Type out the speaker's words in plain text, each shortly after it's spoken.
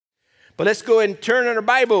But let's go ahead and turn on our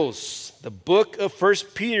Bibles. The book of 1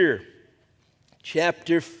 Peter,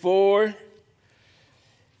 chapter 4.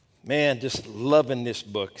 Man, just loving this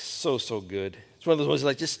book. So good. It's one of those ones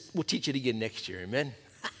like, we'll teach it again next year, amen?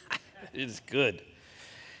 It is good.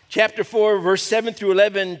 Chapter 4, verse 7 through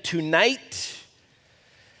 11 tonight.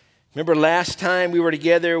 Remember last time we were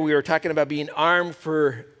together, we were talking about being armed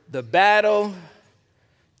for the battle.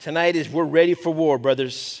 Tonight is we're ready for war,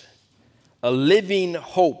 brothers. A living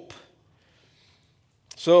hope.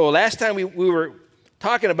 So last time we were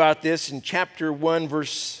talking about this in chapter 4,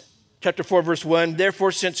 verse 1.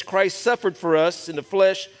 Therefore, since Christ suffered for us in the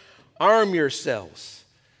flesh, arm yourselves.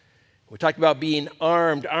 We talked about being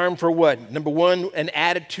armed. Armed for what? Number one, an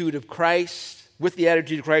attitude of Christ, with the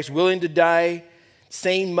attitude of Christ, willing to die.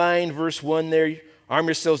 Same mind, verse 1 there. Arm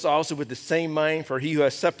yourselves also with the same mind, for he who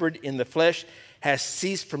has suffered in the flesh has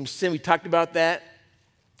ceased from sin. We talked about that.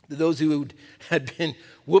 Those who had been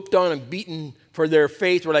whooped on and beaten for their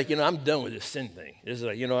faith were like, I'm done with this sin thing. It's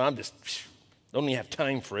like, I'm just, don't even have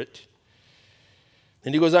time for it.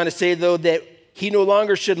 Then he goes on to say, though, that he no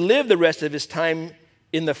longer should live the rest of his time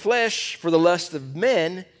in the flesh for the lust of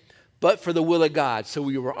men, but for the will of God. So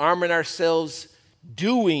we were arming ourselves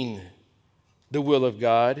doing the will of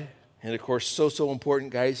God. And of course, so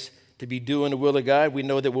important, guys, to be doing the will of God. We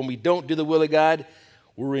know that when we don't do the will of God,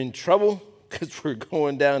 we're in trouble because we're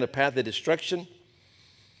going down a path of destruction.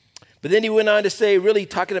 But then he went on to say, really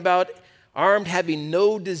talking about armed, having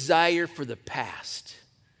no desire for the past,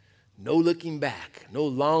 no looking back, no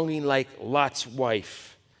longing like Lot's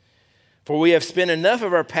wife. For we have spent enough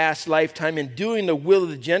of our past lifetime in doing the will of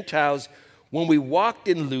the Gentiles when we walked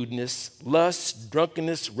in lewdness, lust,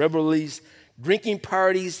 drunkenness, revelries, drinking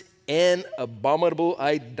parties, and abominable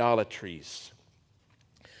idolatries.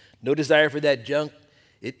 No desire for that junk.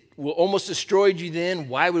 It will almost destroy you then.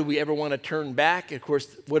 Why would we ever want to turn back? Of course,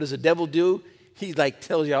 what does the devil do? He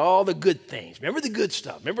tells you all the good things. Remember the good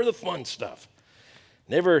stuff. Remember the fun stuff.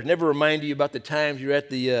 Never remind you about the times you're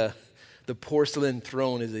at the porcelain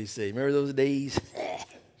throne, as they say. Remember those days?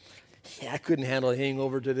 I couldn't handle a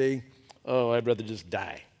hangover today. Oh, I'd rather just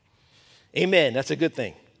die. Amen. That's a good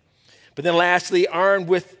thing. But then lastly, armed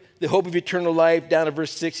with the hope of eternal life, down to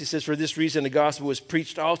verse 6, he says, for this reason the gospel was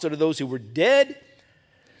preached also to those who were dead,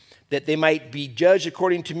 that they might be judged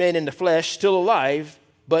according to men in the flesh, still alive,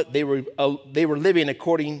 but they were living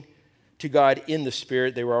according to God in the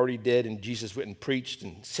Spirit. They were already dead, and Jesus went and preached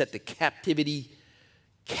and set the captivity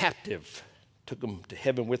captive, took them to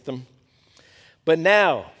heaven with them. But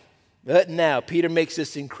now, Peter makes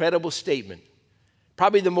this incredible statement,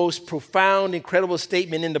 probably the most profound, incredible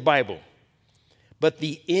statement in the Bible. But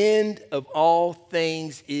the end of all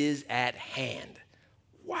things is at hand.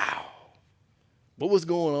 Wow. What was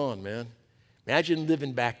going on, man? Imagine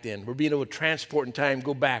living back then. We're being able to transport in time,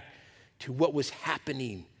 go back to what was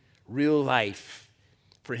happening, real life,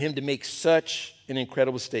 for him to make such an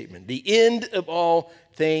incredible statement. The end of all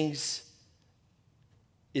things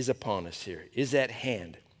is upon us here, is at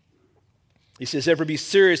hand. He says, ever be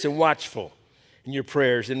serious and watchful in your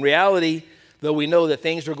prayers. In reality, though we know that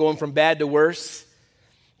things are going from bad to worse,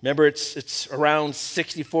 remember it's around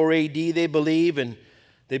 64 AD, they believe, and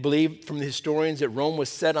they believe from the historians that Rome was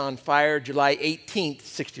set on fire July 18th,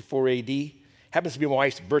 64 AD. Happens to be my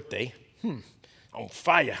wife's birthday. On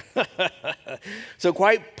fire. So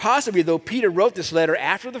quite possibly, though, Peter wrote this letter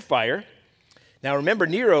after the fire. Now remember,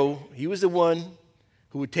 Nero, he was the one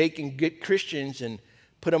who would take and get Christians and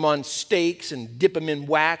put them on stakes and dip them in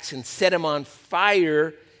wax and set them on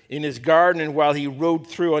fire in his garden, and while he rode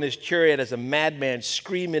through on his chariot as a madman,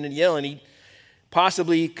 screaming and yelling. He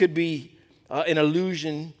possibly could be an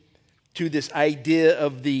allusion to this idea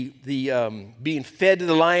of the being fed to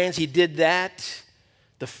the lions. He did that.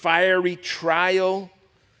 The fiery trial,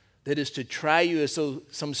 that is to try you as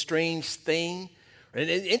some strange thing. And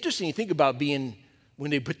it's interesting to think about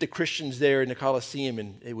when they put the Christians there in the Colosseum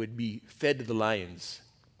and they would be fed to the lions.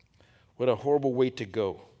 What a horrible way to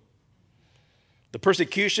go. The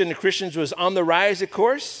persecution of Christians was on the rise, of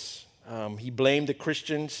course. He blamed the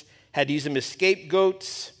Christians, had used them as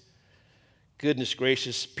scapegoats. Goodness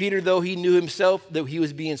gracious. Peter, though he knew himself that he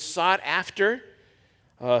was being sought after,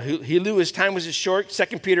 he knew his time was short.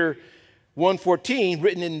 2 Peter 1:14,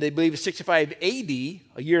 written in, they believe, 65 AD, a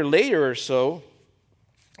year later or so,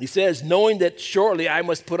 he says, knowing that shortly I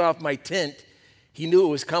must put off my tent, he knew it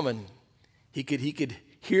was coming. He could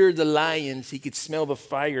hear the lions. He could smell the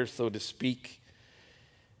fire, so to speak.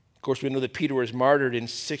 Of course, we know that Peter was martyred in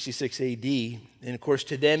 66 AD. And of course,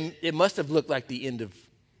 to them, it must have looked like the end of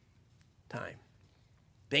time.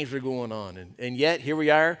 Things were going on. And yet, here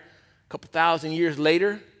we are, a couple thousand years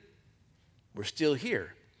later, we're still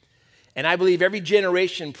here. And I believe every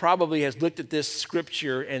generation probably has looked at this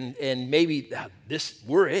scripture and maybe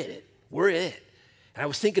we're it. We're it. And I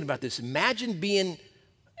was thinking about this. Imagine being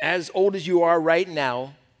as old as you are right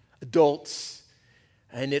now, adults,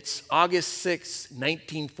 and it's August 6,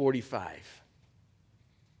 1945.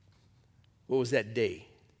 What was that day?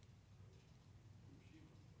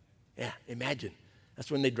 Yeah, imagine.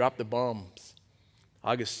 That's when they dropped the bombs.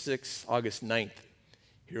 August 6th, August 9th,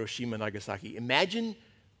 Hiroshima, Nagasaki. Imagine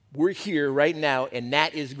we're here right now and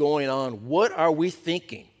that is going on. What are we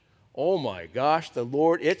thinking? Oh my gosh, the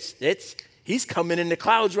Lord, He's coming in the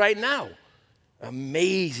clouds right now.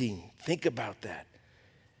 Amazing. Think about that.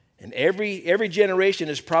 And every generation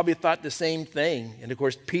has probably thought the same thing. And of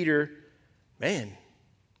course, Peter, man,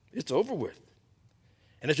 it's over with.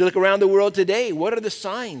 And as you look around the world today, what are the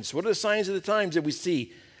signs? What are the signs of the times that we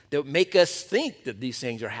see that make us think that these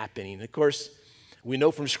things are happening? And of course, we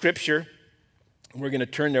know from Scripture, and we're going to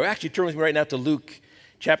turn there. Actually, turn with me right now to Luke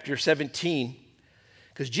chapter 17,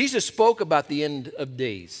 because Jesus spoke about the end of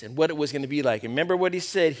days and what it was going to be like. And remember what he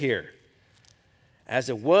said here. As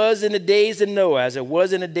it was in the days of Noah, as it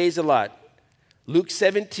was in the days of Lot. Luke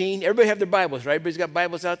 17. Everybody have their Bibles, right? Everybody's got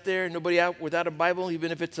Bibles out there. Nobody out without a Bible,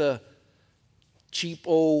 even if it's a cheap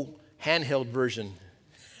old handheld version.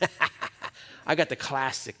 I got the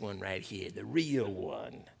classic one right here, the real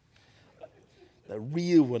one. The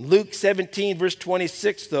real one. Luke 17, verse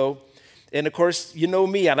 26, though. And of course, you know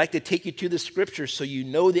me. I like to take you to the scripture so you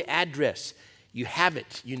know the address. You have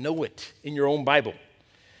it. You know it in your own Bible.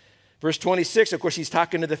 Verse 26, of course, he's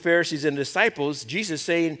talking to the Pharisees and the disciples. Jesus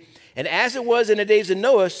saying, and as it was in the days of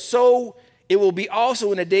Noah, so it will be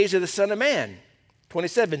also in the days of the Son of Man.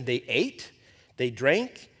 27, they ate, they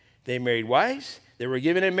drank, they married wives, they were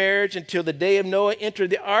given in marriage until the day of Noah entered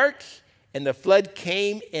the ark, and the flood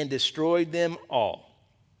came and destroyed them all.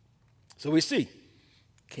 So we see,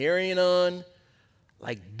 carrying on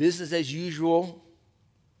like business as usual.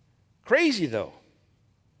 Crazy though.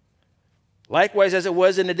 Likewise, as it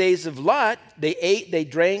was in the days of Lot, they ate, they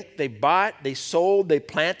drank, they bought, they sold, they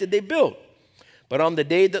planted, they built. But on the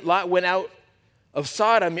day that Lot went out of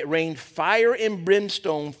Sodom, it rained fire and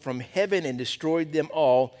brimstone from heaven and destroyed them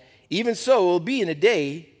all. Even so, it will be in a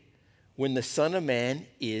day when the Son of Man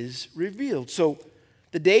is revealed. So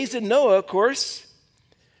the days of Noah, of course,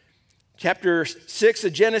 chapter 6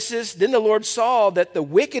 of Genesis, then the Lord saw that the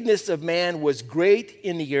wickedness of man was great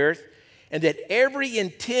in the earth, and that every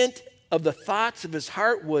intent of the thoughts of his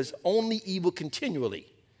heart was only evil continually.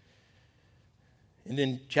 And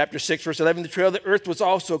then chapter 6, verse 11, the earth was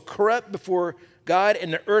also corrupt before God,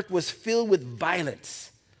 and the earth was filled with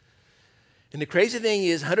violence. And the crazy thing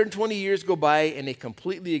is, 120 years go by, and they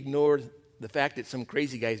completely ignored the fact that some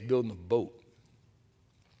crazy guy is building a boat,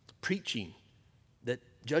 preaching that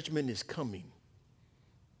judgment is coming.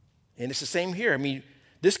 And it's the same here. I mean,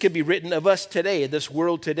 this could be written of us today, of this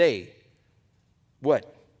world today.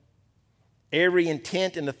 What? Every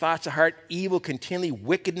intent in the thoughts of heart, evil, continually,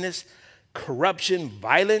 wickedness, corruption,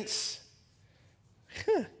 violence.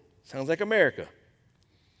 Sounds like America.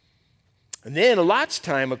 And then a Lot's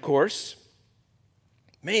time, of course,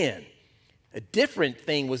 man, a different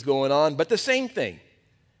thing was going on, but the same thing.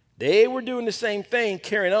 They were doing the same thing,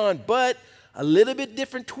 carrying on, but a little bit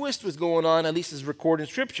different twist was going on, at least as recorded in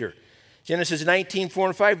Scripture. Genesis 19, 4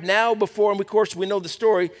 and 5. Now before, and of course we know the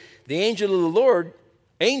story, the angels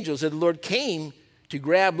of the Lord came to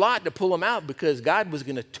grab Lot to pull him out because God was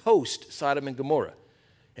going to toast Sodom and Gomorrah.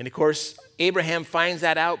 And of course, Abraham finds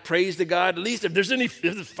that out, prays to God, at least if there's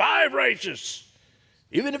 5 righteous,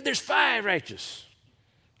 even if there's 5 righteous,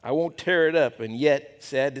 I won't tear it up. And yet,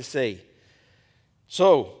 sad to say.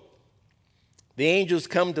 So, the angels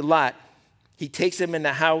come to Lot. He takes him in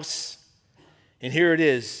the house, and here it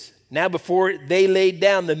is. Now before they laid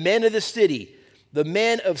down, the men of the city, the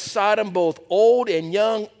men of Sodom, both old and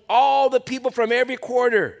young, all the people from every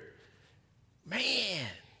quarter. Man,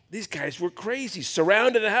 these guys were crazy.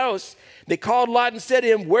 Surrounded the house. They called Lot and said to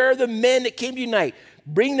him, where are the men that came tonight?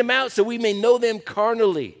 Bring them out so we may know them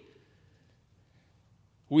carnally.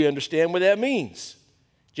 We understand what that means.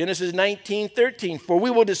 Genesis 19:13. For we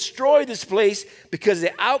will destroy this place because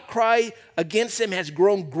the outcry against them has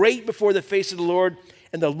grown great before the face of the Lord,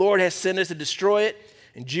 and the Lord has sent us to destroy it.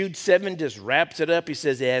 And Jude 7 just wraps it up. He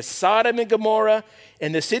says, as Sodom and Gomorrah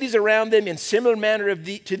and the cities around them in similar manner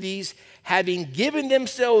to these, having given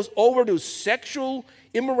themselves over to sexual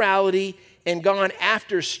immorality and gone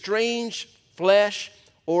after strange flesh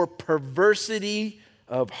or perversity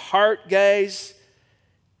of heart, guys,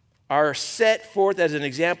 are set forth as an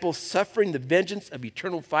example, suffering the vengeance of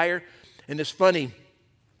eternal fire. And it's funny.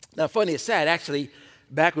 Not funny, it's sad, actually.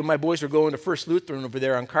 back when my boys were going to First Lutheran over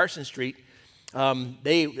there on Carson Street,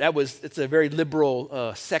 it's a very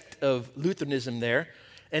liberal sect of Lutheranism there,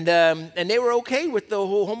 and they were okay with the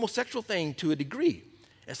whole homosexual thing to a degree.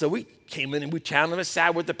 And so we came in and we challenged them,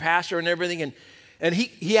 sat with the pastor and everything, and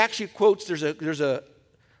he actually quotes, there's a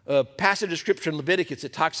passage of scripture in Leviticus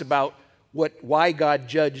that talks about why God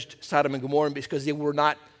judged Sodom and Gomorrah, because they were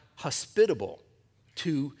not hospitable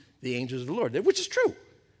to the angels of the Lord, which is true,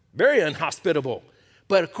 very inhospitable.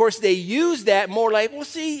 But of course they use that more like, well,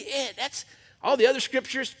 see, that's all the other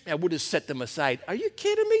scriptures, we'll just set them aside. Are you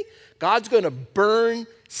kidding me? God's going to burn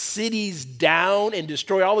cities down and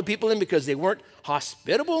destroy all the people in because they weren't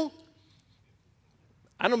hospitable?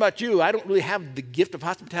 I don't know about you. I don't really have the gift of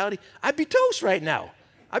hospitality. I'd be toast right now.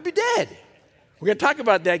 I'd be dead. We're going to talk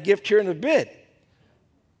about that gift here in a bit.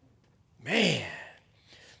 Man.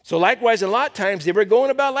 So likewise, a lot of times they were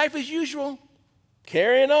going about life as usual,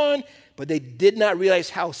 carrying on, but they did not realize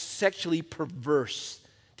how sexually perverse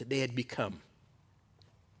that they had become.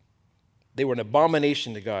 They were an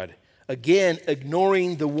abomination to God. Again,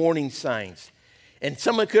 ignoring the warning signs. And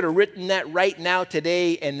someone could have written that right now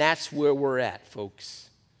today, and that's where we're at, folks.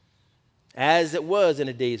 As it was in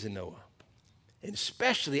the days of Noah. And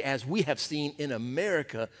especially as we have seen in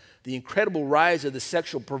America, the incredible rise of the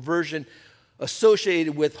sexual perversion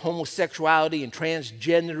associated with homosexuality and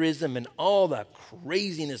transgenderism and all the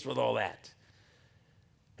craziness with all that.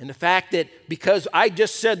 And the fact that because I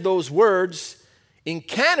just said those words, in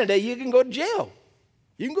Canada, you can go to jail.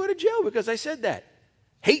 You can go to jail because I said that.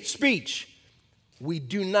 Hate speech. We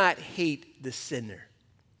do not hate the sinner.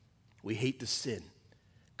 We hate the sin.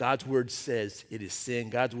 God's word says it is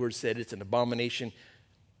sin. God's word said it's an abomination.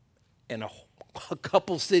 And a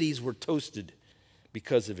couple cities were toasted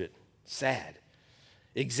because of it. Sad.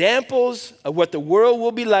 Examples of what the world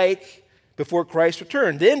will be like before Christ's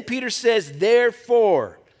return. Then Peter says,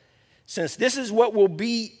 therefore, since this is what will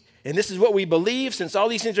be, and this is what we believe, since all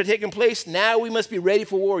these things are taking place, now we must be ready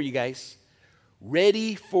for war, you guys.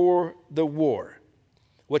 Ready for the war.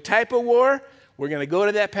 What type of war? We're going to go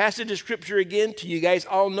to that passage of scripture again till you guys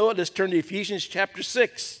all know it. Let's turn to Ephesians chapter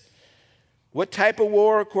 6. What type of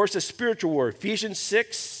war? Of course, a spiritual war. Ephesians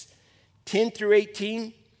 6, 10 through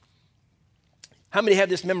 18. How many have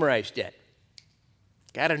this memorized yet?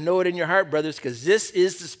 Got to know it in your heart, brothers, because this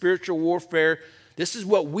is the spiritual warfare. This is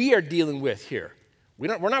what we are dealing with here. We're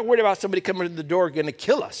not worried about somebody coming to the door going to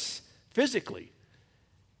kill us physically.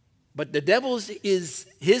 But the devil's his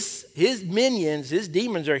minions, his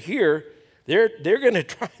demons are here. They're going to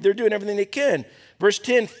try. They're doing everything they can. Verse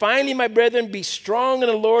 10, finally, my brethren, be strong in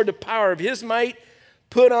the Lord, the power of his might.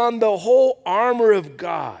 Put on the whole armor of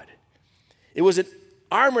God. It was an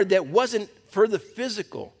armor that wasn't for the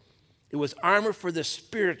physical. It was armor for the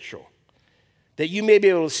spiritual. That you may be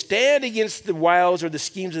able to stand against the wiles or the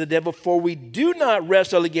schemes of the devil, for we do not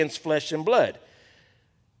wrestle against flesh and blood,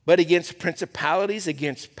 but against principalities,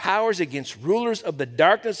 against powers, against rulers of the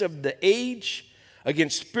darkness of the age,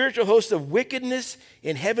 against spiritual hosts of wickedness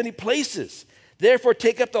in heavenly places. Therefore,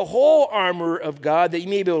 take up the whole armor of God, that you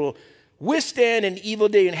may be able to withstand an evil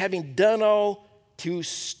day, and having done all, to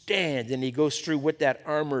stand. And he goes through what that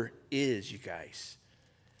armor is, you guys.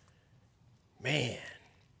 Man.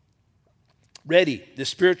 Ready, the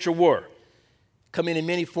spiritual war, coming in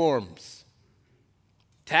many forms.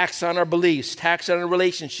 Tax on our beliefs, tax on our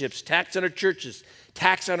relationships, tax on our churches,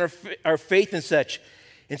 tax on our faith and such.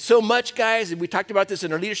 And so much, guys, and we talked about this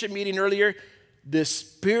in our leadership meeting earlier, the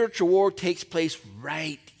spiritual war takes place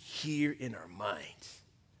right here in our minds.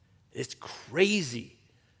 It's crazy.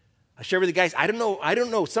 I share with the guys, I don't know.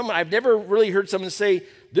 I've never really heard someone say,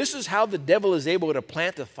 this is how the devil is able to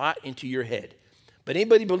plant a thought into your head. But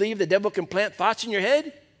anybody believe the devil can plant thoughts in your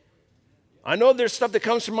head? I know there's stuff that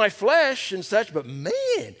comes from my flesh and such, but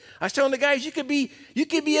man, I was telling the guys, you could be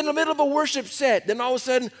in the middle of a worship set, then all of a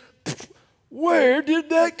sudden, where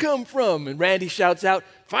did that come from? And Randy shouts out,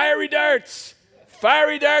 fiery darts.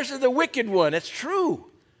 Fiery darts are the wicked one. That's true.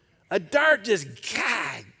 A dart just,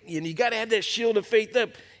 God, you got to have that shield of faith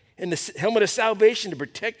up and the helmet of salvation to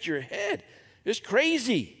protect your head. It's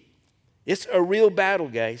crazy. It's a real battle,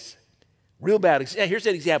 guys. Real battle. Here's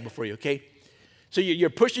an example for you, okay? So you're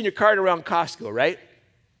pushing your cart around Costco, right?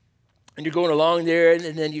 And you're going along there, and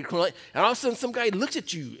then and all of a sudden some guy looks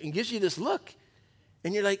at you and gives you this look.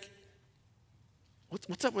 And you're like,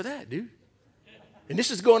 what's up with that, dude? And this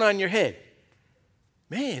is going on in your head.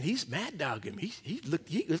 Man, he's mad dogging me. He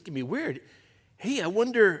looked at me weird. Hey, I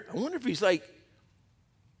wonder if he's like,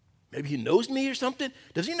 maybe he knows me or something.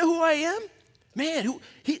 Does he know who I am? Man,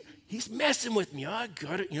 he's messing with me. I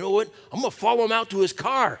got it. You know what? I'm going to follow him out to his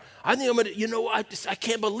car. I think I'm going to, I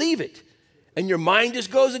can't believe it. And your mind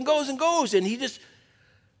just goes and goes and goes. And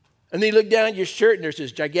then you look down at your shirt and there's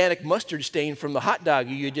this gigantic mustard stain from the hot dog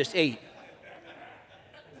you just ate.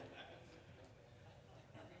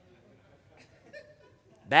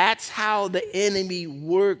 That's how the enemy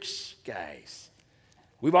works, guys.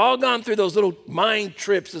 We've all gone through those little mind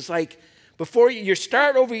trips. It's like before you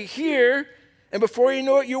start over here, and before you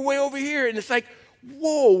know it, you're way over here. And it's like,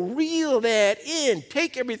 whoa, reel that in.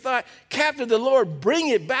 Take every thought captive to the Lord. Bring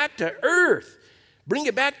it back to earth. Bring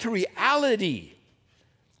it back to reality.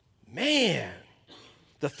 Man,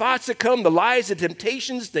 the thoughts that come, the lies, the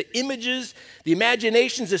temptations, the images, the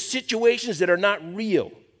imaginations, the situations that are not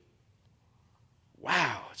real.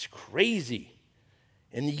 Wow, it's crazy.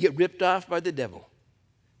 And you get ripped off by the devil.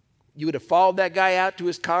 You would have followed that guy out to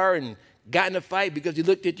his car and got in a fight because he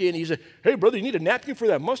looked at you and he said, hey, brother, you need a napkin for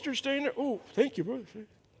that mustard stain there? Oh, thank you, brother.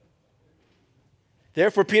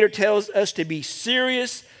 Therefore, Peter tells us to be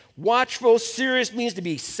serious, watchful. Serious means to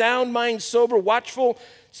be sound mind, sober, watchful,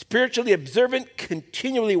 spiritually observant,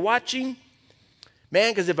 continually watching.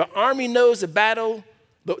 Man, because if an army knows a battle,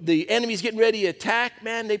 the enemy's getting ready to attack,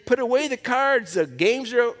 man, they put away the cards, the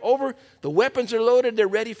games are over, the weapons are loaded, they're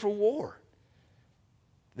ready for war.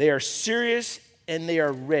 They are serious and they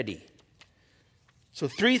are ready. So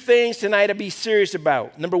 3 things tonight to be serious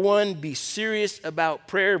about. Number 1, be serious about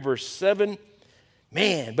prayer, verse 7.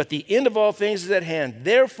 Man, but the end of all things is at hand.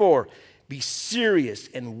 Therefore, be serious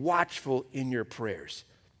and watchful in your prayers.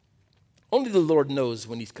 Only the Lord knows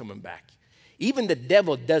when he's coming back. Even the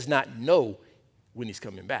devil does not know when he's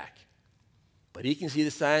coming back. But he can see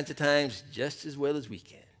the signs of times just as well as we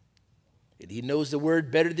can. And he knows the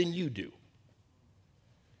word better than you do.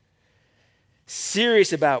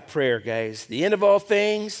 Serious about prayer, guys. The end of all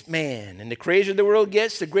things, man. And the crazier the world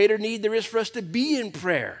gets, the greater need there is for us to be in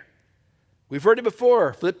prayer. We've heard it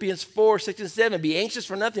before. Philippians 4, 6, and 7. Be anxious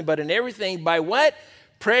for nothing, but in everything, by what?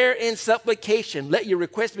 Prayer and supplication. Let your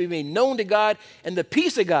requests be made known to God, and the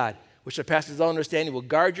peace of God, which surpasses all understanding, will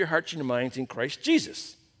guard your hearts and your minds in Christ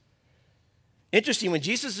Jesus. Interesting, when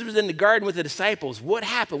Jesus was in the garden with the disciples, what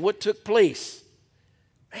happened? What took place?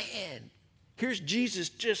 Man, here's Jesus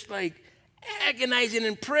just like agonizing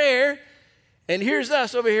in prayer, and here's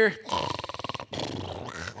us over here.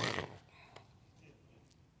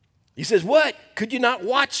 He says, what? Could you not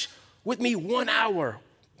watch with me 1 hour?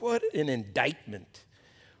 What an indictment.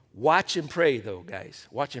 Watch and pray, though, guys.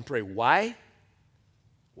 Watch and pray. Why?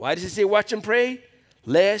 Why does he say watch and pray?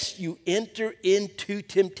 Lest you enter into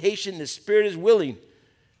temptation. The spirit is willing,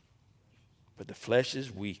 but the flesh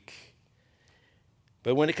is weak.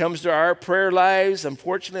 But when it comes to our prayer lives,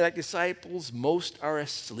 unfortunately, like disciples, most are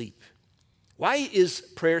asleep. Why is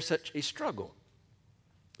prayer such a struggle?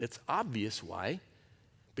 It's obvious why.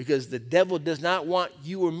 Because the devil does not want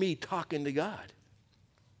you or me talking to God.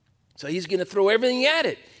 So he's going to throw everything at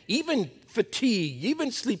it, even fatigue,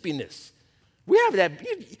 even sleepiness. We have that.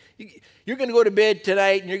 You're going to go to bed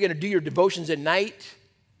tonight and you're going to do your devotions at night.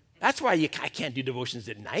 That's why I can't do devotions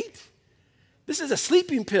at night. This is a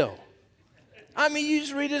sleeping pill. I mean, you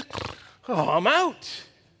just read it, oh, I'm out.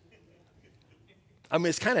 I mean,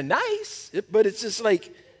 it's kind of nice, but it's just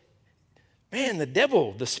like, man, the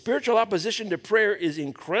devil, the spiritual opposition to prayer is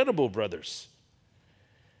incredible, brothers.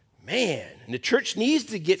 Man, and the church needs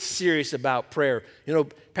to get serious about prayer. You know,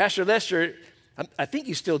 Pastor Lester, I think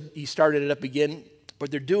he started it up again,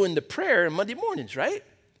 but they're doing the prayer on Monday mornings, right?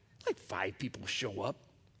 Like 5 people show up.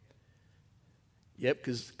 Yep,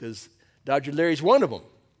 because Dodger Larry's one of them.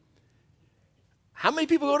 How many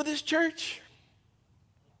people go to this church?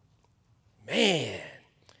 Man.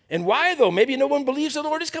 And why, though? Maybe no one believes the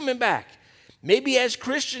Lord is coming back. Maybe as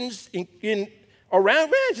Christians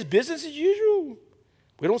around, man, it's business as usual.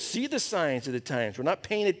 We don't see the signs of the times. We're not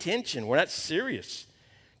paying attention. We're not serious.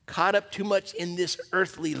 Caught up too much in this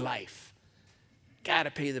earthly life. Got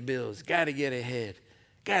to pay the bills. Got to get ahead.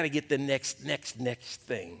 Got to get the next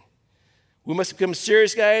thing. We must become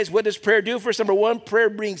serious, guys. What does prayer do for us? Number 1,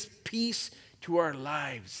 prayer brings peace to our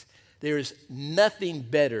lives. There is nothing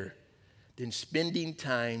better than spending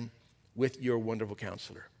time with your wonderful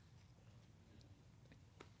counselor.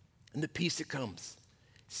 And the peace that comes,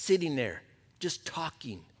 sitting there, just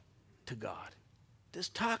talking to God.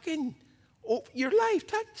 Just talking your life.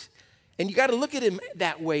 And you got to look at him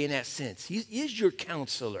that way, in that sense. He is your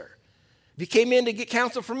counselor. If you came in to get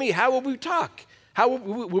counsel from me, how would we talk? How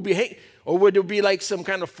would we or would there be like some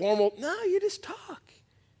kind of formal? No, you just talk.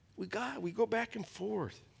 We go back and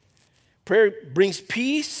forth. Prayer brings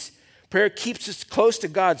peace. Prayer keeps us close to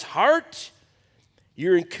God's heart.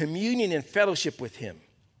 You're in communion and fellowship with him.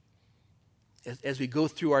 As we go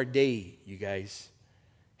through our day, you guys,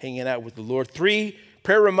 hanging out with the Lord. 3,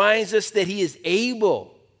 Prayer reminds us that he is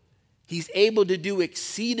able. He's able to do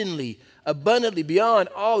exceedingly, abundantly, beyond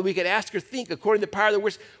all we could ask or think, according to the power of the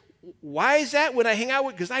words. Why is that when I hang out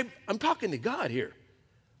with? Because I'm talking to God here.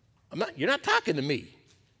 You're not talking to me.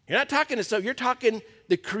 You're not talking to something. You're talking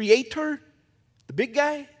the Creator, the big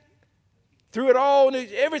guy, through it all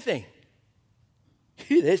and everything.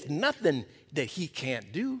 There's nothing that he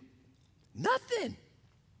can't do. Nothing.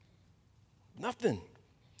 Nothing.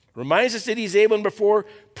 Reminds us that he's able, and before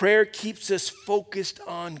prayer keeps us focused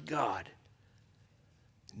on God,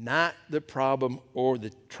 not the problem or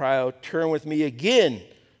the trial. Turn with me again.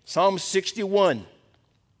 Psalm 61.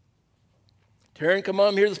 Turn, come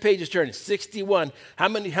on, here this page is turning. 61. How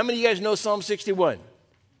many of you guys know Psalm 61?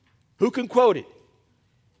 Who can quote it?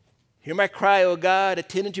 Hear my cry, O God,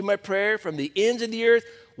 attend unto my prayer. From the ends of the earth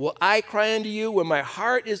will I cry unto you. When my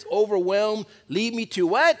heart is overwhelmed, lead me to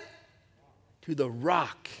what? To the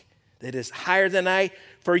rock that is higher than I.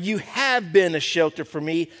 For you have been a shelter for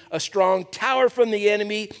me, a strong tower from the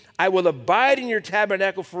enemy. I will abide in your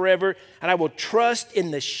tabernacle forever, and I will trust in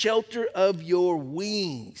the shelter of your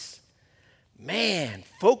wings. Man,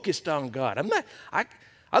 focused on God.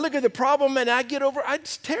 I look at the problem and I get over,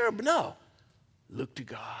 it's terrible. No, look to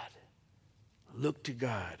God. Look to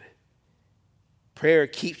God. Prayer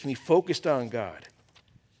keeps me focused on God.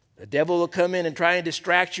 The devil will come in and try and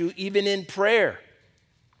distract you even in prayer.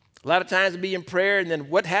 A lot of times I'll be in prayer and then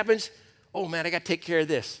what happens? Oh man, I got to take care of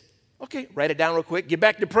this. Okay, write it down real quick. Get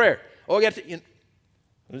back to prayer. Oh, I got to,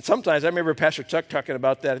 and sometimes I remember Pastor Chuck talking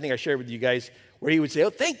about that. I think I shared with you guys where he would say, oh,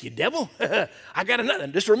 thank you, devil. I got another,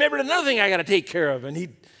 just remembered another thing I got to take care of. And he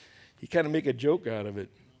kind of make a joke out of it.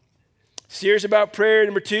 Serious about prayer.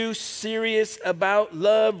 Number 2, serious about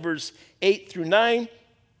love, verse 8 through 9.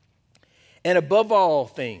 And above all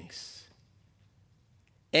things,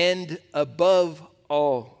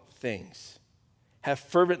 have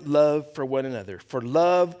fervent love for one another. For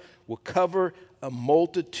love will cover a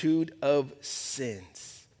multitude of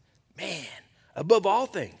sins. Man, above all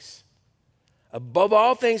things. Above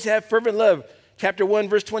all things, have fervent love. Chapter 1,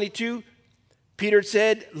 verse 22, Peter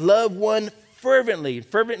said, love one fervently.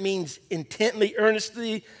 Fervent means intently,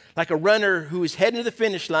 earnestly, like a runner who is heading to the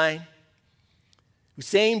finish line.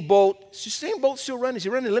 Usain Bolt still running? Is he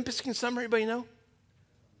running the Olympics in summer? Anybody know?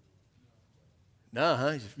 No,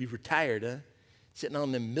 huh? He's retired, huh? Sitting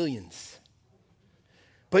on them millions.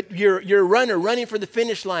 But you're a runner running for the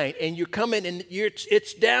finish line, and you're coming, and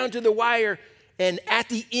it's down to the wire, and at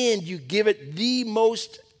the end, you give it the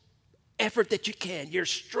most effort that you can. You're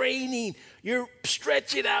straining. You're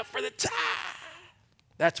stretching out for the time.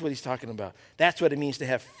 That's what he's talking about. That's what it means to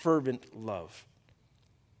have fervent love.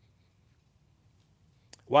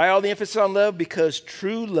 Why all the emphasis on love? Because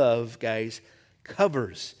true love, guys,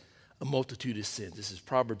 covers a multitude of sins. This is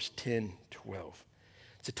Proverbs 10:12.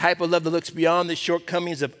 It's a type of love that looks beyond the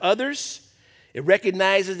shortcomings of others. It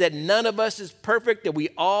recognizes that none of us is perfect, that we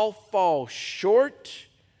all fall short.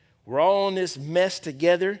 We're all in this mess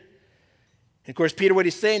together. And of course, Peter, what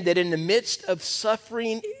he's saying, that in the midst of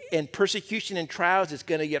suffering and persecution and trials, it's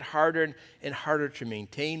going to get harder and harder to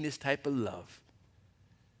maintain this type of love.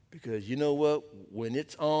 Because you know what? When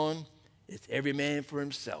it's on, it's every man for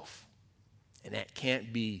himself. And that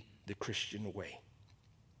can't be the Christian way.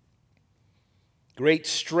 Great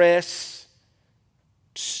stress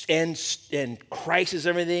and crisis,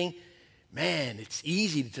 everything. Man, it's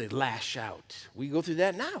easy to lash out. We go through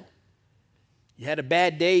that now. You had a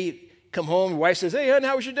bad day, come home, your wife says, hey, honey,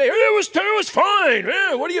 how was your day? It was fine.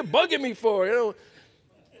 What are you bugging me for?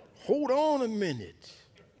 Hold on a minute.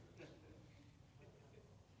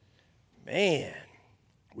 Man,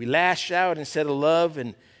 we lash out instead of love,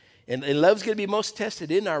 and love's going to be most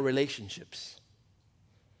tested in our relationships.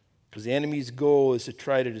 Because the enemy's goal is to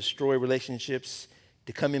try to destroy relationships,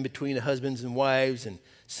 to come in between the husbands and wives and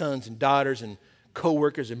sons and daughters and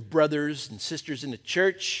co-workers and brothers and sisters in the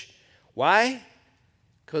church. Why?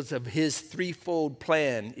 Because of his threefold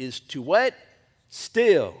plan is to what?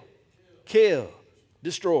 Steal, kill,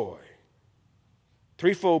 destroy.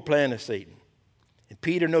 Threefold plan of Satan. And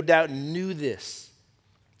Peter no doubt knew this.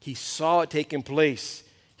 He saw it taking place.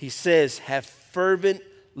 He says, have fervent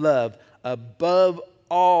love above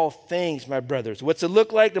all things, my brothers. What's it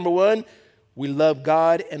look like? Number 1, we love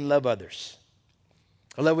God and love others.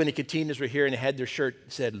 I love when the continues were here and they had their shirt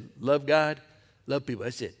that said, love God, love people.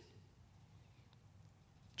 That's it.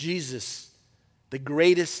 Jesus, the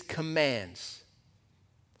greatest commands,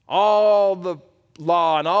 all the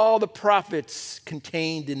law and all the prophets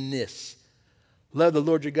contained in this. Love the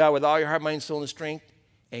Lord your God with all your heart, mind, soul, and strength,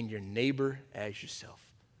 and your neighbor as yourself.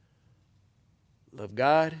 Love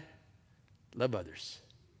God, love others.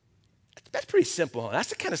 That's That's pretty simple. Huh? That's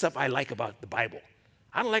the kind of stuff I like about the Bible.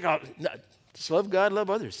 I don't like just love God, love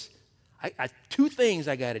others. Two things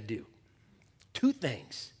I got to do. Two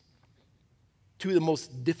things. Two of the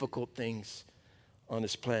most difficult things on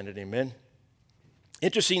this planet, amen?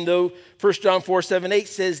 Interesting, though, 1 John 4:7-8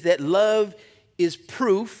 says that love is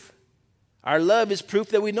proof. Our love is proof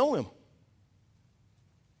that we know him.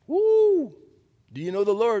 Woo! Do you know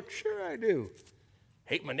the Lord? Sure I do.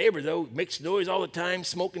 Hate my neighbor, though. Makes noise all the time,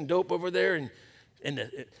 smoking dope over there.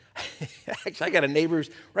 Actually, I got a neighbor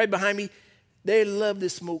right behind me. They love to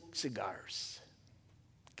smoke cigars.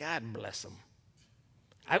 God bless them.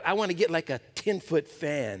 I want to get like a 10-foot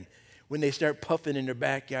fan when they start puffing in their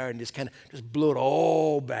backyard and just blow it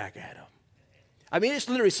all back at them. I mean, it's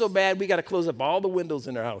literally so bad we got to close up all the windows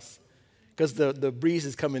in our house because the breeze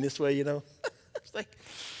is coming this way, you know. It's like,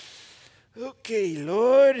 okay,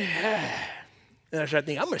 Lord. And I start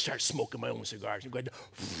thinking, I'm going to start smoking my own cigars. I'm going to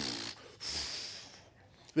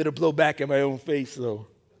it'll blow back in my own face, though.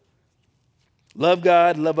 Love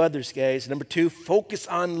God, love others, guys. Number 2, focus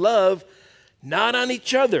on love, not on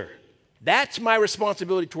each other. That's my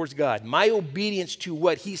responsibility towards God, my obedience to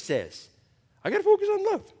what he says. I got to focus on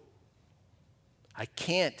love. I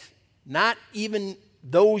can't, not even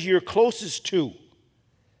those you're closest to.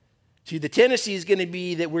 See, the tendency is going to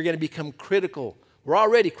be that we're going to become critical. We're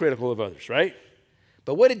already critical of others, right?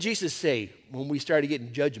 But what did Jesus say when we started getting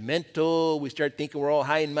judgmental? We started thinking we're all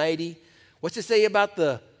high and mighty. What's it say about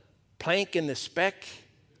the plank and the speck?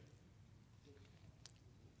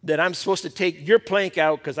 That I'm supposed to take your plank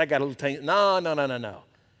out because I got a little tiny. No.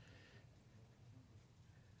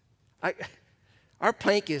 Our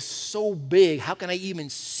plank is so big, how can I even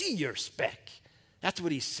see your speck? That's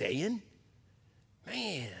what he's saying.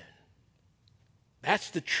 Man, that's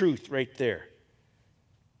the truth right there.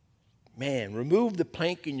 Man, remove the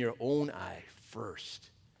plank in your own eye first.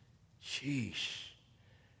 Sheesh.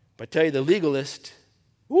 But I tell you, the legalist,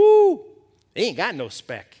 woo, they ain't got no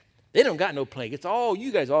speck. They don't got no plank. It's all,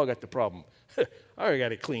 you guys all got the problem. I already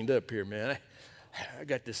got it cleaned up here, man. I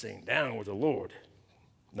got this thing down with the Lord.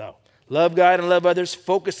 No. Love God and love others.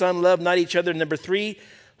 Focus on love, not each other. Number 3,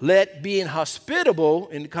 let being hospitable,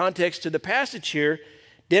 in the context to the passage here,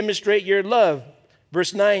 demonstrate your love.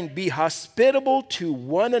 Verse 9, be hospitable to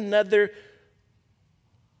one another.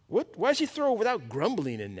 What? Why does he throw without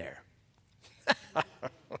grumbling in there?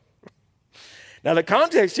 Now, the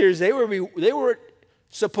context here is they were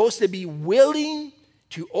supposed to be willing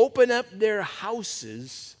to open up their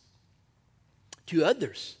houses to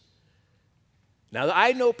others. Now,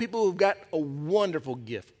 I know people who've got a wonderful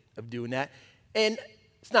gift of doing that. And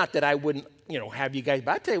it's not that I wouldn't, have you guys,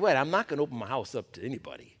 but I tell you what, I'm not going to open my house up to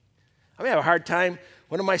anybody. I have a hard time.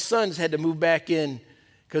 One of my sons had to move back in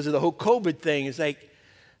because of the whole COVID thing. It's like,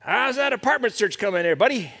 how's that apartment search coming there,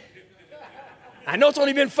 buddy? I know it's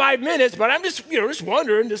only been 5 minutes, but I'm just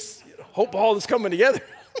wondering, hope all this coming together.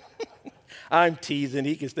 I'm teasing.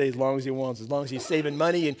 He can stay as long as he wants, as long as he's saving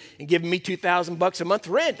money and giving me $2,000 a month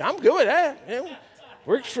rent. I'm good with that.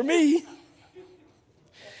 Works for me.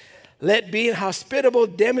 Let being hospitable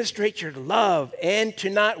demonstrate your love and to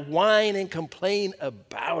not whine and complain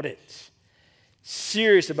about it.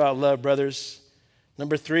 Serious about love, brothers.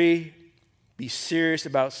 Number 3, be serious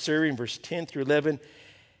about serving. Verse 10 through 11.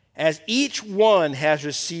 As each one has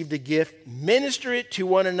received a gift, minister it to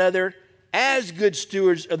one another as good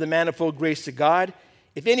stewards of the manifold grace of God.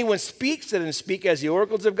 If anyone speaks, let him speak as the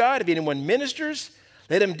oracles of God. If anyone ministers,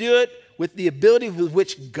 let him do it with the ability with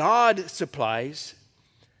which God supplies,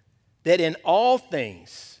 that in all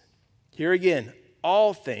things, here again,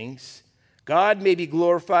 all things, God may be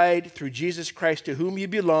glorified through Jesus Christ, to whom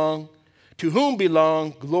belong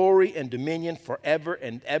glory and dominion forever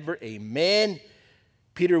and ever. Amen.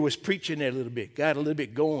 Peter was preaching there a little bit, got a little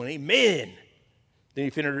bit going. Amen. Then he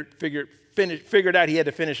figured out he had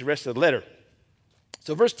to finish the rest of the letter.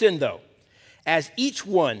 So verse 10, though, as each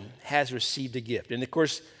one has received a gift. And of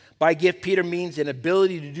course, by gift, Peter means an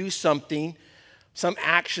ability to do something, some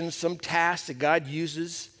action, some task that God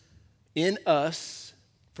uses in us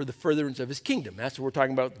for the furtherance of his kingdom. That's what we're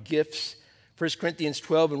talking about, gifts. 1 Corinthians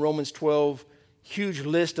 12 and Romans 12, huge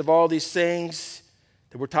list of all these things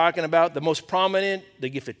that we're talking about. The most prominent, the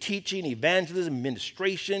gift of teaching, evangelism,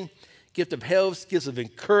 administration, gift of health, gifts of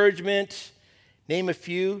encouragement, name a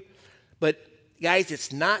few. But guys,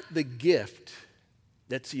 it's not the gift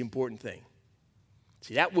that's the important thing.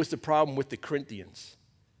 See, that was the problem with the Corinthians.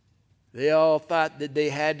 They all thought that they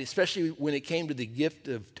had, especially when it came to the gift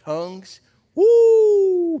of tongues.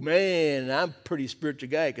 Woo, man, I'm a pretty spiritual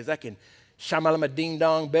guy because I can shamalama ding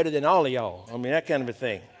dong better than all of y'all. I mean, that kind of a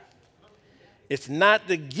thing. It's not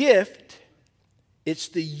the gift, It's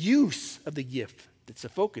the use of the gift that's the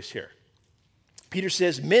focus here. Peter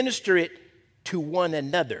says, minister it to one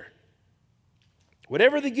another.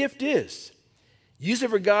 Whatever the gift is, use it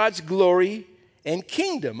for God's glory and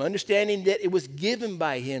kingdom, understanding that it was given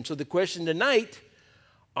by him. So the question tonight,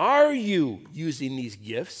 are you using these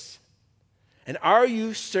gifts? And are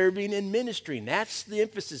you serving and ministering? That's the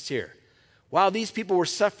emphasis here. While these people were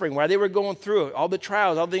suffering, while they were going through it, all the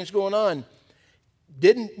trials, all the things going on,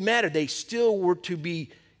 didn't matter. They still were to be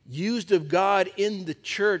used of God in the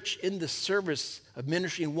church, in the service of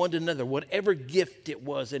ministering one to another, whatever gift it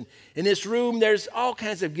was. And in this room, there's all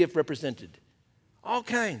kinds of gifts represented. All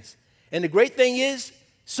kinds. And the great thing is,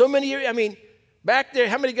 so many, back there,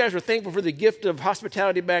 how many guys were thankful for the gift of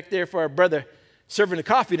hospitality back there for our brother serving the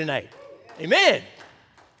coffee tonight? Amen.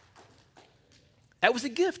 That was a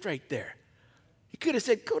gift right there. He could have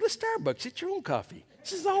said, go to Starbucks, get your own coffee.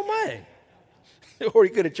 This is all mine. Or he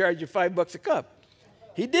could have charged you $5 a cup.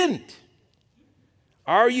 He didn't.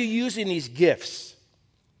 Are you using these gifts?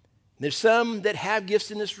 There's some that have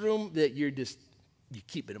gifts in this room that you're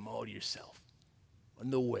keeping them all to yourself.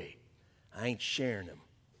 No way. I ain't sharing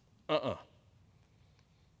them.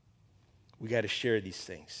 We got to share these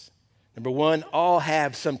things. Number one, all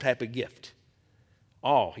have some type of gift.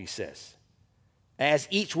 All, he says. As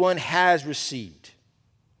each one has received.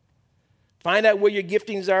 Find out where your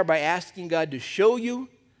giftings are by asking God to show you.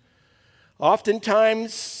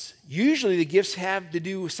 Oftentimes, usually the gifts have to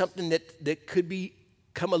do with something that could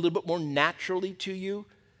come a little bit more naturally to you.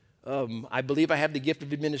 I believe I have the gift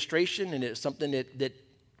of administration, and it's something that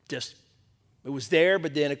just, it was there,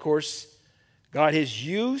 but then, of course, God has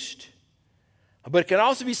used. But it can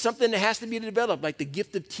also be something that has to be developed, like the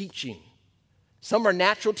gift of teaching. Some are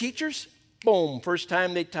natural teachers. Boom, first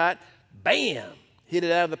time they taught, bam, hit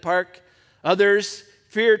it out of the park. Others,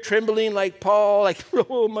 fear, trembling, like Paul, like,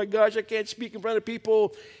 oh my gosh, I can't speak in front of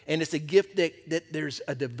people. And it's a gift that there's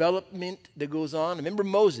a development that goes on. Remember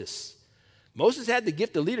Moses. Moses had the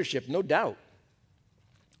gift of leadership, no doubt,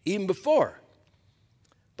 even before.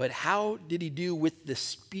 But how did he do with the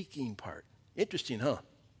speaking part? Interesting, huh?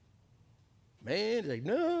 Man, it's like,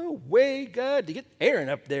 no way, God, to get Aaron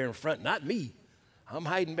up there in front, not me. I'm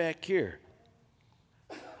hiding back here.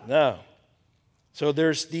 No. So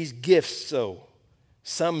there's these gifts, so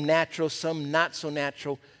some natural, some not so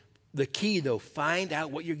natural. The key, though, find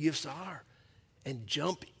out what your gifts are and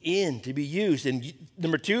jump in to be used. And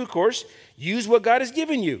number two, of course, use what God has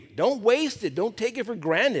given you. Don't waste it. Don't take it for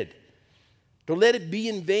granted. Don't let it be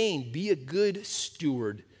in vain. Be a good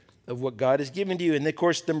steward of what God has given to you. And, of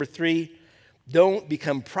course, number three, don't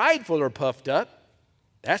become prideful or puffed up.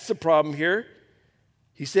 That's the problem here.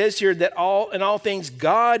 He says here that in all things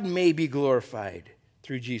God may be glorified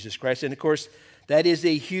through Jesus Christ. And, of course, that is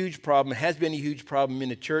a huge problem. It has been a huge problem in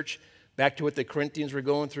the church. Back to what the Corinthians were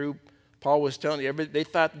going through. Paul was telling you, they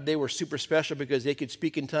thought that they were super special because they could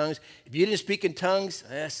speak in tongues. If you didn't speak in tongues,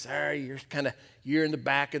 sorry, you're in the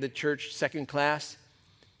back of the church, second class.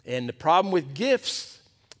 And the problem with gifts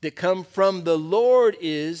that come from the Lord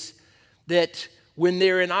is that when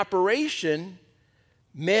they're in operation,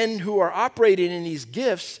 men who are operating in these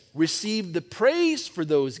gifts receive the praise for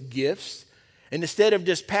those gifts. And instead of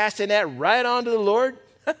just passing that right on to the Lord,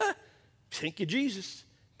 thank you, Jesus.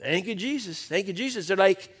 Thank you, Jesus. Thank you, Jesus. They're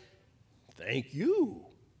like, thank you.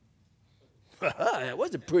 That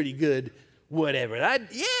was a pretty good whatever. I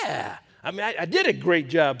did a great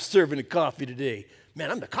job serving the coffee today. Man,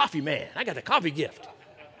 I'm the coffee man. I got the coffee gift.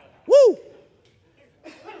 Woo!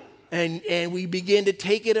 And we begin to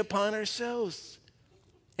take it upon ourselves.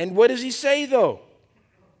 And what does he say, though?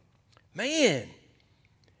 Man,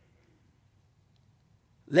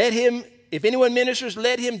 if anyone ministers,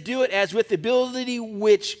 let him do it as with the ability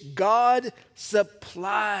which God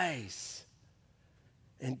supplies.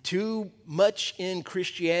 And too much in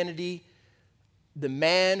Christianity, the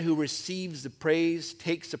man who receives the praise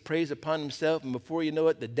takes the praise upon himself, and before you know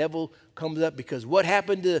it, the devil comes up, because what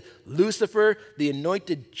happened to Lucifer, the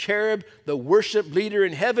anointed cherub, the worship leader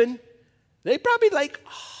in heaven? They probably like,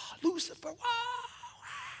 oh, Lucifer, wow, wow,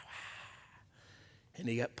 wow. And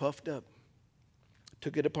he got puffed up,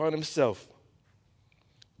 took it upon himself.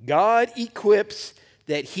 God equips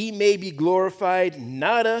that he may be glorified,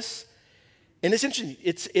 not us. And it's interesting,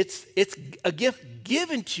 it's a gift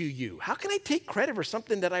given to you. How can I take credit for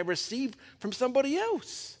something that I received from somebody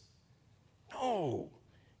else? No.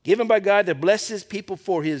 Given by God that blesses people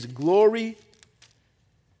for his glory.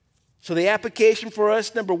 So the application for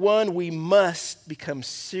us, number one, we must become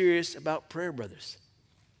serious about prayer, brothers.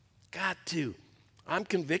 Got to. I'm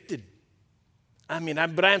convicted.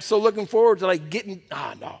 But I'm so looking forward to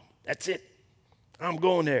no, that's it. I'm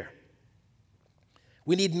going there.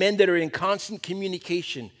 We need men that are in constant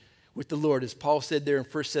communication with the Lord, as Paul said there in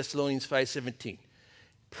 1 Thessalonians 5:17.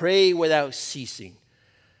 Pray without ceasing.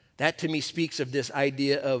 That to me speaks of this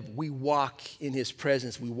idea of we walk in his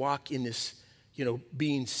presence. We walk in this,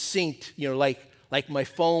 being synced, like my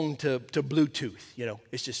phone to Bluetooth.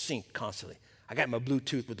 It's just synced constantly. I got my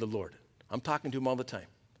Bluetooth with the Lord. I'm talking to him all the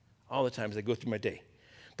time as I go through my day.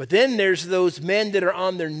 But then there's those men that are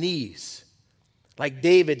on their knees, like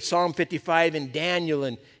David, Psalm 55, and Daniel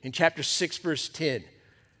in chapter 6, verse 10.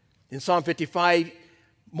 In Psalm 55,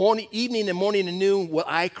 evening and morning and noon will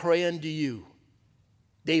I cry unto you.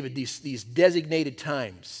 David, these designated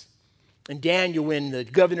times. And Daniel, when the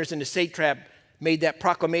governors and the satrap made that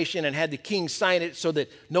proclamation and had the king sign it so that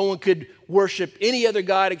no one could worship any other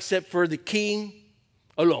god except for the king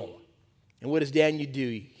alone. And what does Daniel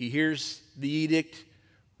do? He hears the edict,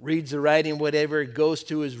 reads the writing, whatever, goes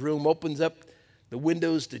to his room, opens up the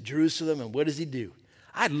windows to Jerusalem, and what does he do?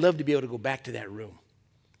 I'd love to be able to go back to that room.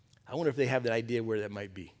 I wonder if they have that idea where that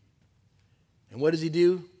might be. And what does he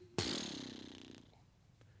do?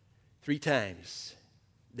 3 times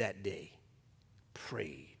that day,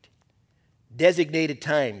 prayed. Designated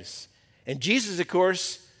times. And Jesus, of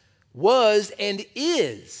course, was and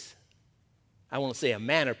is, I won't say a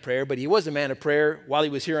man of prayer, but he was a man of prayer while he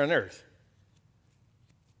was here on earth.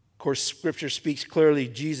 Of course, Scripture speaks clearly.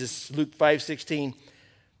 Jesus, Luke 5:16,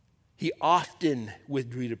 he often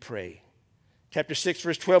withdrew to pray. Chapter 6,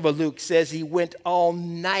 verse 12 of Luke says he went all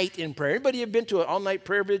night in prayer. Anybody ever been to an all-night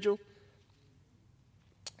prayer vigil?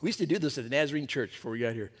 We used to do this at the Nazarene church before we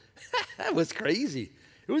got here. That was crazy.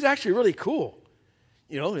 It was actually really cool.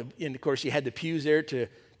 And of course you had the pews there to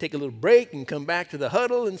take a little break and come back to the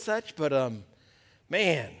huddle and such. But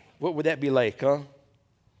man, what would that be like, huh?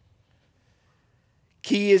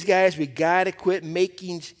 Key is, guys, we got to quit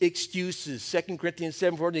making excuses. 2 Corinthians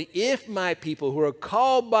 7:14, if my people who are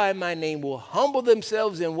called by my name will humble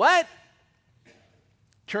themselves and what?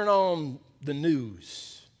 Turn on the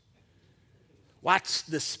news. Watch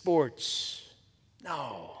the sports.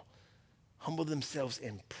 No. Humble themselves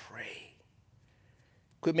and pray.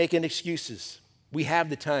 Quit making excuses. We have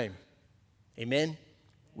the time. Amen?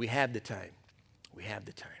 We have the time. We have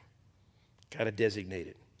the time. Got to designate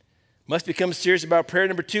it. Must become serious about prayer.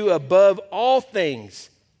 Number 2, above all things,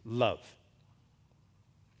 love.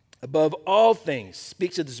 Above all things.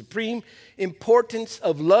 Speaks of the supreme importance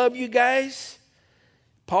of love, you guys.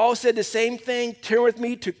 Paul said the same thing. Turn with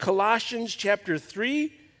me to Colossians chapter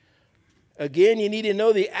 3. Again, you need to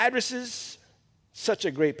know the addresses. Such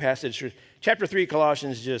a great passage. Chapter 3,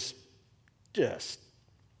 Colossians, just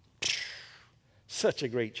such a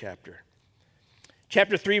great chapter.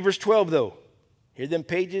 Chapter 3, verse 12, though. Hear them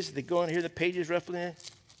pages? They go on here, the pages roughly.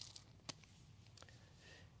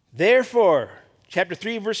 Therefore, chapter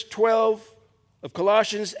 3, verse 12 of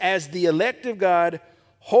Colossians, as the elect of God,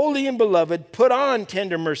 holy and beloved, put on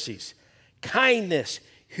tender mercies, kindness,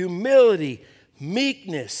 humility,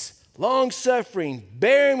 meekness, long-suffering,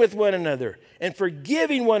 bearing with one another, and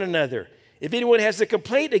forgiving one another. If anyone has a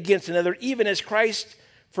complaint against another, even as Christ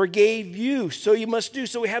forgave you, so you must do.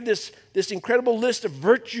 So we have this incredible list of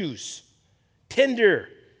virtues: tender,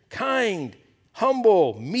 kind,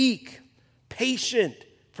 humble, meek, patient,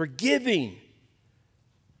 forgiving.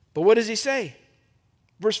 But what does he say?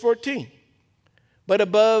 Verse 14. But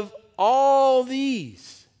above all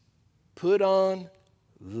these, put on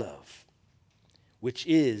love, which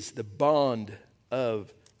is the bond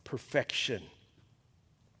of perfection.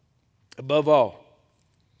 Above all.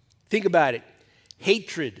 Think about it.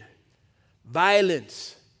 Hatred,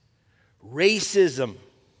 violence, racism,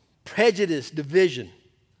 prejudice, division,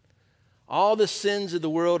 all the sins of the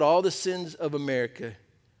world, all the sins of America,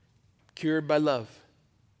 cured by love.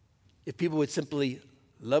 If people would simply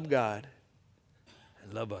love God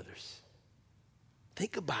and love others.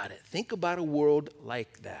 Think about it. Think about a world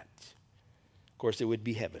like that. Of course, it would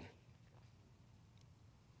be heaven.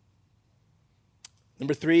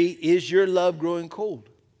 Number 3, is your love growing cold?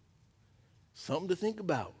 Something to think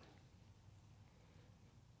about.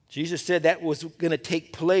 Jesus said that was going to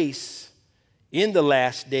take place in the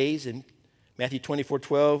last days in Matthew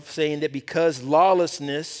 24:12, saying that because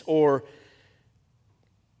lawlessness or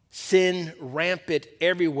sin rampant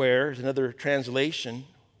everywhere, is another translation,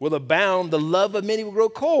 will abound, the love of many will grow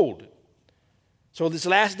cold. So this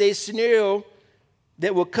last days scenario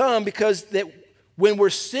that will come, because that when we're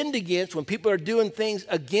sinned against, when people are doing things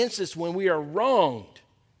against us, when we are wronged,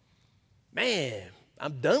 man,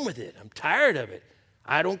 I'm done with it. I'm tired of it.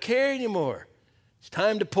 I don't care anymore. It's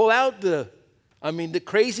time to pull out the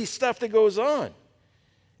crazy stuff that goes on.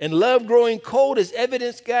 And love growing cold is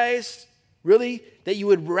evidence, guys, Really, that you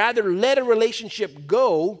would rather let a relationship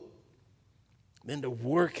go than to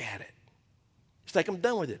work at it. It's like, I'm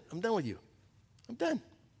done with it. I'm done with you. I'm done.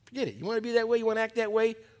 Forget it. You want to be that way? You want to act that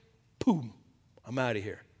way? Boom. I'm out of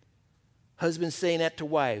here. Husbands saying that to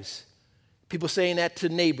wives. People saying that to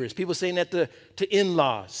neighbors. People saying that to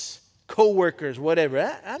in-laws, co-workers,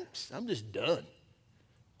 whatever. I'm just done.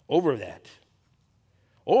 Over that.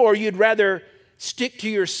 Or you'd rather stick to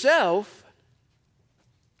yourself,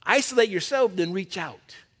 isolate yourself, than reach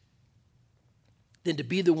out. Than to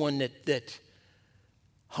be the one that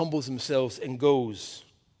humbles themselves and goes.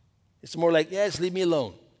 It's more like, yeah, just leave me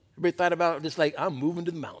alone. Everybody thought about it just like, I'm moving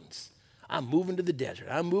to the mountains. I'm moving to the desert.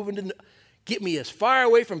 I'm moving to, get me as far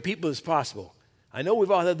away from people as possible. I know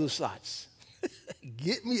we've all had those thoughts.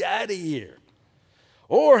 Get me out of here.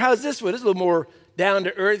 Or how's this one? This is a little more down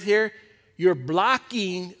to earth here. You're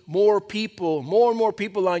blocking more and more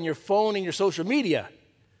people on your phone and your social media.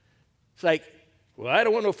 It's like, well, I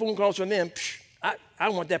don't want no phone calls from them. I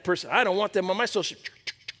want that person. I don't want them on my social.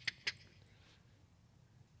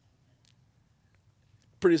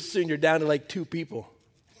 Pretty soon you're down to like 2 people.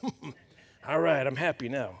 All right, I'm happy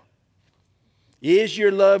now. Is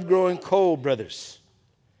your love growing cold, brothers?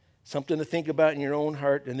 Something to think about in your own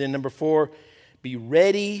heart. And then number 4, be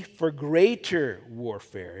ready for greater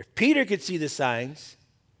warfare. If Peter could see the signs,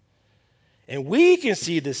 and we can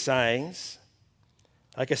see the signs,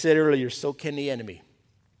 like I said earlier, so can the enemy.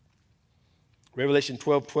 Revelation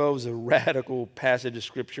 12:12 is a radical passage of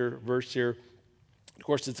scripture, verse here. Of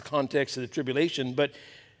course, it's the context of the tribulation, but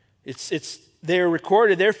it's there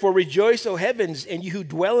recorded. Therefore, rejoice, O heavens, and you who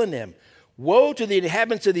dwell in them. Woe to the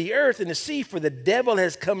inhabitants of the earth and the sea, for the devil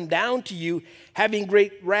has come down to you, having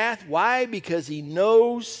great wrath. Why? Because he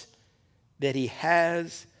knows that he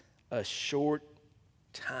has a short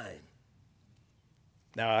time.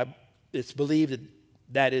 Now, it's believed that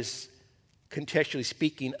that is contextually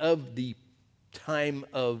speaking of the time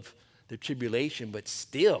of the tribulation, but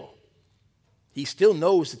still, he still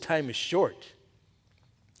knows the time is short.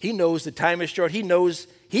 He knows the time is short. He knows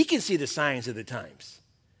he can see the signs of the times.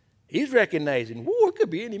 He's recognizing, whoa, it could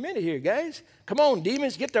be any minute here, guys. Come on,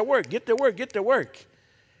 demons, get to work, get to work, get to work.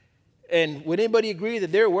 And would anybody agree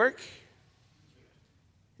that their work?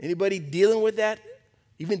 Anybody dealing with that?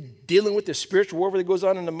 Even dealing with the spiritual warfare that goes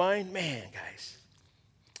on in the mind? Man, guys,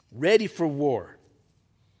 ready for war.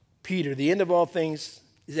 Peter, the end of all things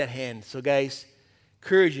is at hand. So, guys,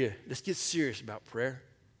 encourage you, let's get serious about prayer.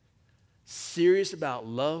 Serious about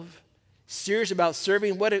love. Serious about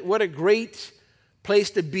serving. What a great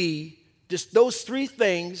place to be. Just those 3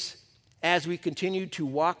 things as we continue to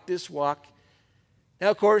walk this walk.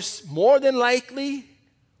 Now, of course, more than likely,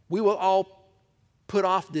 we will all put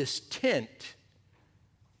off this tent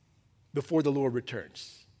before the Lord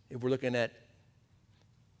returns. If we're looking at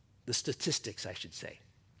the statistics, I should say.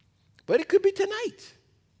 But it could be tonight.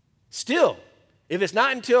 Still, if it's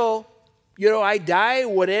not until, I die,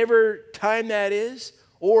 whatever time that is,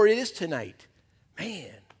 or it is tonight,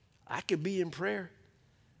 man, I could be in prayer.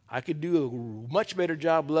 I could do a much better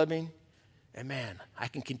job loving. And man, I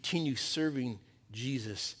can continue serving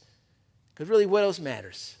Jesus. Because really, what else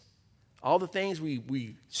matters? All the things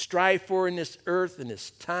we strive for in this earth and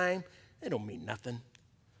this time, they don't mean nothing.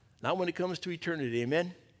 Not when it comes to eternity.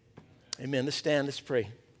 Amen? Amen. Let's stand. Let's pray.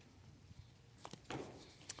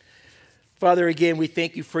 Father, again, we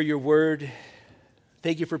thank you for your word.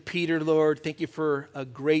 Thank you for Peter, Lord. Thank you for a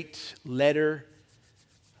great letter.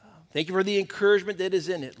 Thank you for the encouragement that is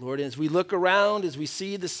in it, Lord. And as we look around, as we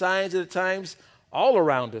see the signs of the times all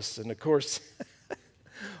around us, and of course,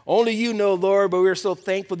 only you know, Lord, but we're so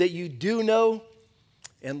thankful that you do know.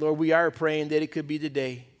 And Lord, we are praying that it could be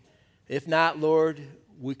today. If not, Lord,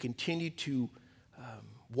 we continue to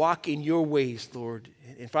walk in your ways, Lord.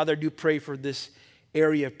 And Father, I do pray for this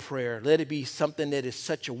area of prayer. Let it be something that is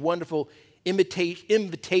such a wonderful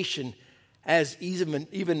invitation, as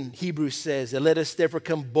even Hebrews says, that let us therefore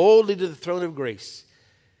come boldly to the throne of grace,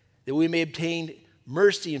 that we may obtain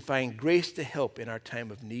mercy and find grace to help in our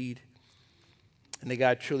time of need. And that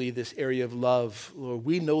God, truly this area of love, Lord,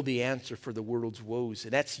 we know the answer for the world's woes,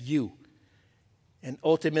 and that's you. And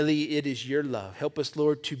ultimately, it is your love. Help us,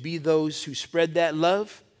 Lord, to be those who spread that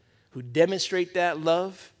love, who demonstrate that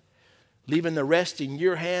love, leaving the rest in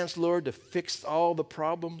your hands, Lord, to fix all the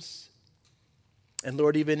problems. And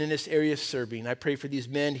Lord, even in this area of serving, I pray for these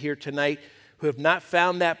men here tonight who have not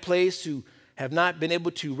found that place, who have not been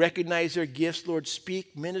able to recognize their gifts. Lord,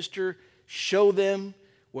 speak, minister, show them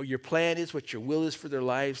what your plan is, what your will is for their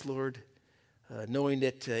lives, Lord, knowing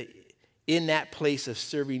that in that place of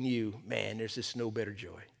serving you, man, there's just no better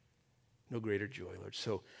joy, no greater joy, Lord.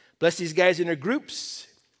 So bless these guys in their groups.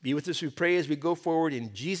 Be with us, we pray, as we go forward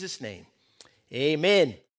in Jesus' name. Amen.